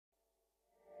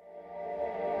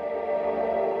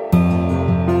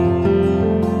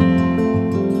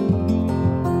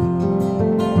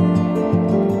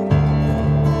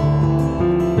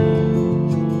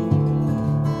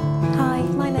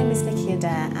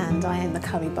and I own the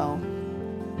curry bowl.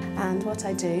 And what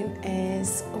I do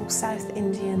is all South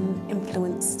Indian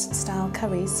influenced style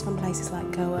curries from places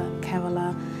like Goa,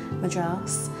 Kerala,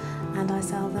 Madras, and I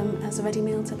sell them as a ready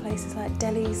meal to places like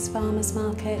delis, farmers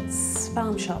markets,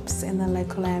 farm shops in the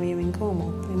local area in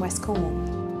Cornwall, in West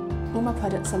Cornwall. All my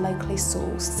products are locally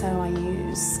sourced, so I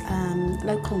use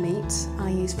local meat, I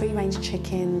use free-range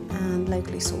chicken and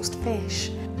locally sourced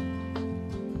fish.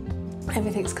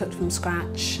 Everything's cooked from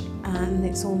scratch and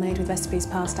it's all made with recipes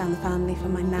passed down the family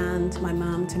from my nan to my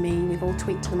mum to me. We've all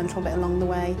tweaked them a little bit along the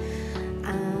way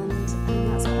and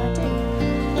that's what I do.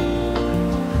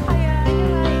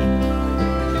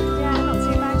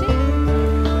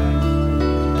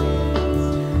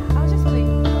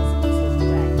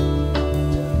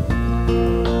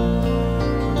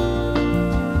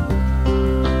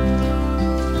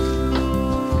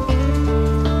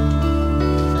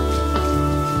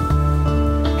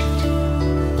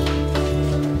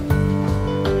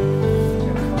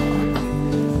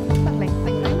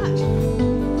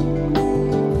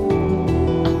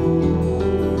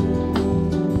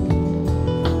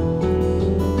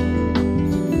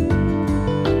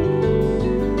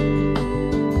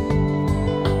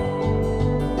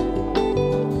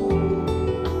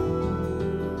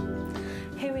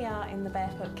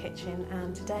 Kitchen,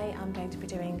 and today I'm going to be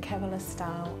doing Kerala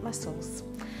style mussels.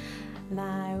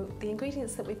 Now the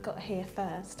ingredients that we've got here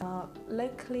first are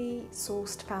locally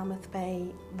sourced Falmouth Bay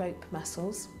rope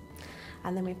mussels,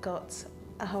 and then we've got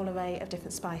a whole array of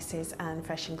different spices and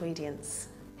fresh ingredients.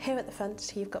 Here at the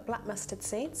front you've got black mustard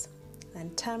seeds,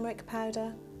 then turmeric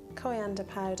powder, coriander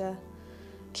powder,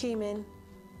 cumin,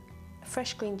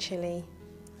 fresh green chilli,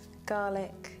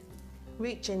 garlic,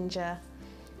 root ginger,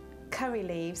 curry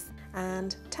leaves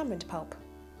and tamarind pulp.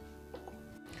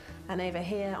 And over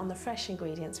here on the fresh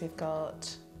ingredients we've got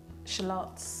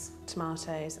shallots,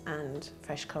 tomatoes and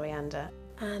fresh coriander.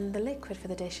 And the liquid for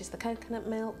the dish is the coconut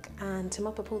milk, and to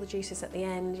mop up all the juices at the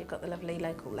end you've got the lovely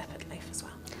local leopard leaf as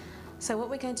well. So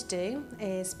what we're going to do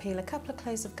is peel a couple of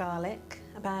cloves of garlic,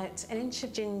 about an inch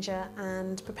of ginger,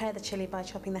 and prepare the chilli by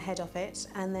chopping the head off it,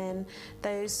 and then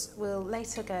those will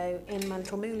later go in my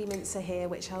little moolie mincer here,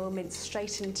 which I will mince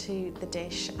straight into the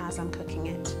dish as I'm cooking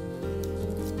it.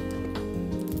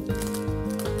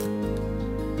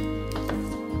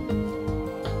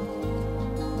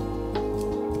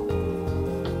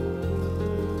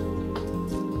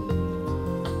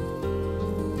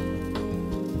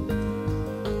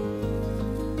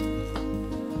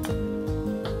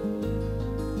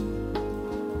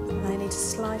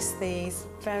 Slice these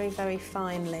very, very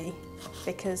finely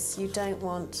because you don't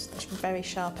want very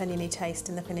sharp oniony taste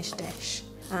in the finished dish.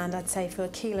 And I'd say for a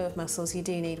kilo of mussels you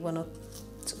do need 1 or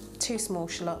 2 small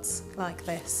shallots like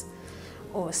this,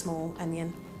 or a small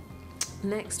onion.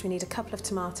 Next we need a couple of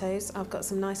tomatoes. I've got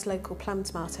some nice local plum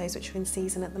tomatoes which are in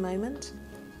season at the moment.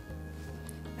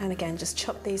 And again, just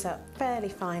chop these up fairly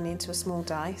finely into a small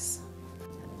dice.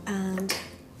 And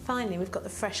finally, we've got the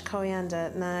fresh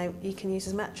coriander. Now, you can use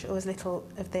as much or as little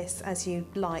of this as you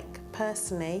like.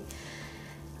 Personally,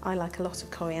 I like a lot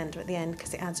of coriander at the end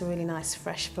because it adds a really nice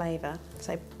fresh flavour.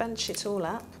 So bunch it all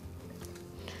up.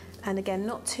 And again,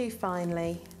 not too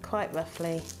finely, quite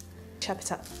roughly. Chop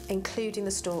it up, including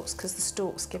the stalks, because the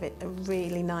stalks give it a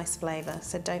really nice flavour,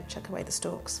 so don't chuck away the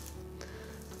stalks.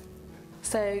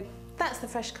 So that's the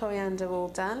fresh coriander all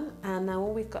done, and now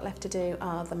all we've got left to do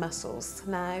are the mussels.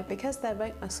 Now, because they're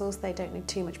rope mussels, they don't need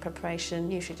too much preparation,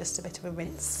 usually just a bit of a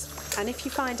rinse. And if you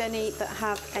find any that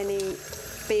have any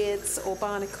beards or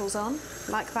barnacles on,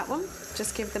 like that one,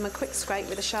 just give them a quick scrape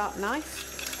with a sharp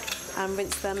knife and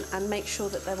rinse them, and make sure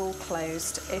that they're all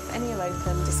closed. If any are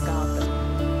open, discard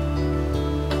them.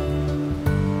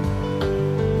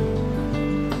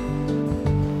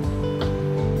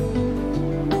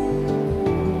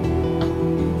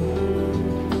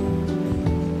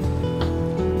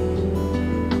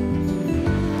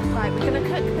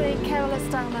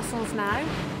 Mussels now,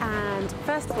 and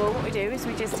first of all what we do is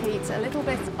we just heat a little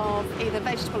bit of either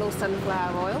vegetable or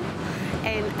sunflower oil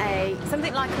in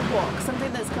something like a wok,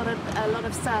 something that's got a lot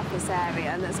of surface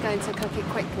area and that's going to cook it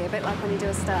quickly, a bit like when you do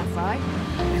a stir fry.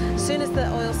 As soon as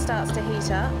the oil starts to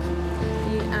heat up,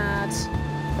 you add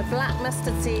the black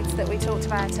mustard seeds that we talked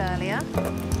about earlier.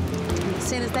 As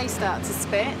soon as they start to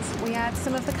spit, we add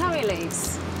some of the curry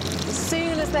leaves. As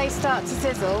soon as they start to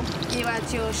sizzle, you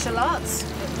add your shallots.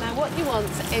 Now what you want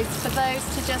is for those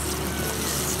to just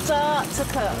start to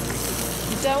cook.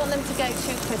 You don't want them to go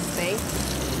too crispy.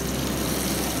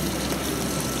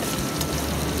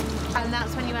 And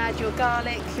that's when you add your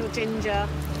garlic, your ginger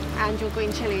and your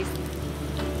green chillies.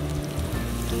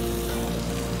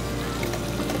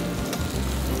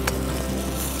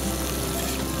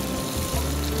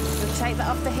 take that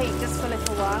off the heat just for a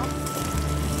little while.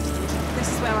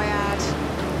 This is where I add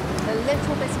a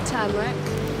little bit of turmeric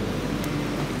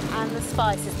and the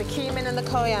spices, the cumin and the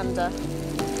coriander.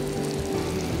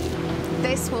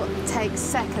 This will take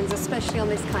seconds, especially on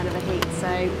this kind of a heat,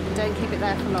 so don't keep it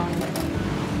there for long.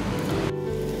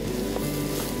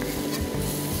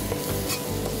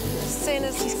 As soon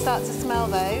as you start to smell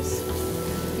those,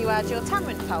 you add your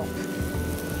tamarind pulp.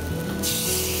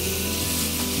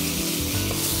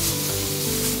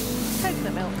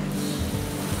 Coconut milk.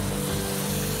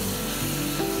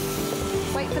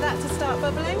 Wait for that to start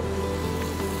bubbling.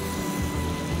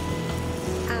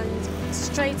 And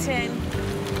straight in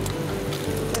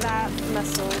with our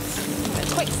mussels.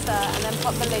 A quick stir and then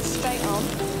pop the lid straight on.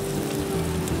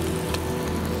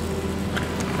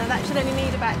 Now that should only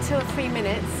need about 2 or 3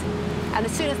 minutes. And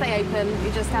as soon as they open,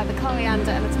 you just add the coriander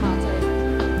and the tomatoes.